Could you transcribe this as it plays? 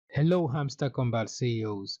Hello Hamster Kombat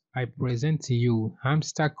CEOs, I present to you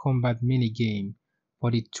Hamster Kombat Mini-Game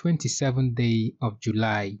for the 27th day of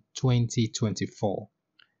July 2024.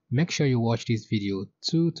 Make sure you watch this video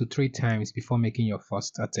 2 to 3 times before making your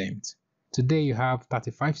first attempt. Today you have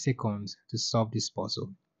 35 seconds to solve this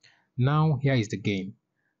puzzle. Now here is the game.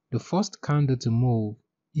 The first candle to move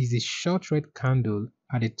is the short red candle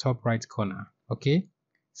at the top right corner, okay?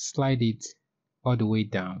 Slide it all the way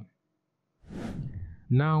down.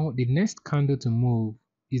 Now the next candle to move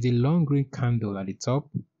is the long green candle at the top,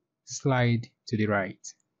 slide to the right.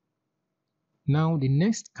 Now the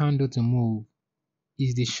next candle to move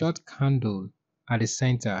is the short candle at the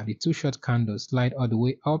center, the two short candles, slide all the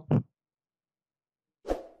way up.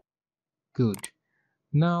 Good.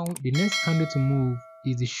 Now the next candle to move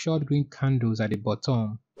is the short green candles at the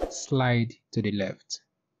bottom, slide to the left.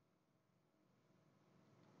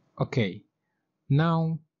 Okay,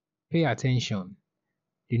 now pay attention.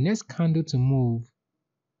 The next candle to move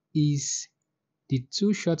is the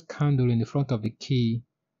two short candles in the front of the key,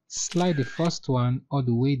 slide the first one all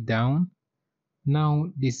the way down. Now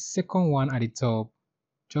the second one at the top,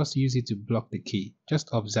 just use it to block the key. Just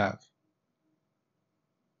observe.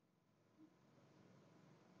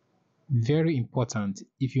 Very important.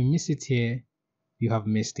 If you miss it here, you have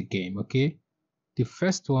missed the game, okay? The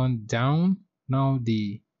first one down, now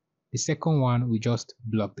the second one will just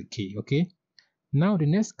block the key, okay? Now the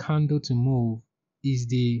next candle to move is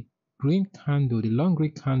the green candle, the long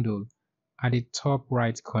green candle at the top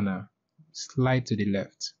right corner. Slide to the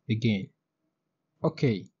left again.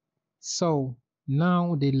 Okay, so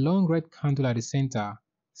now the long red candle at the center,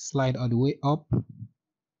 slide all the way up.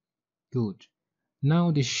 Good.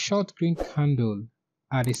 Now the short green candle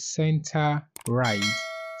at the center right,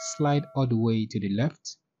 slide all the way to the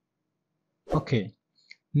left. Okay,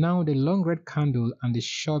 now the long red candle and the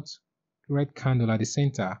short red candle at the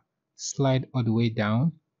center, slide all the way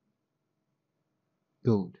down.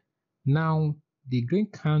 Good. Now the green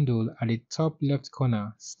candle at the top left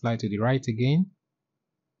corner, slide to the right again.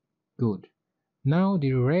 Good. Now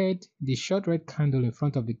the short red candle in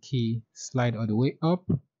front of the key, slide all the way up.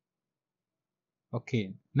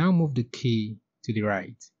 Okay, now move the key to the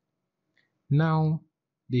right. Now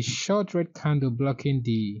the short red candle blocking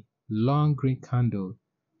the long green candle,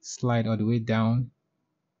 slide all the way down.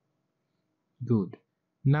 Good.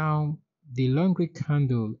 Now the long green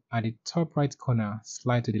candle at the top right corner,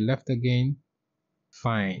 slide to the left again.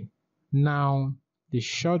 Fine. Now the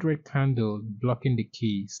short red candle blocking the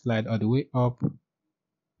key, slide all the way up.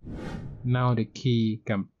 Now the key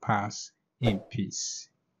can pass in peace.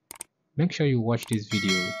 Make sure you watch this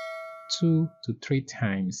video 2 to 3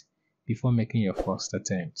 times before making your first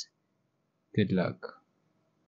attempt. Good luck.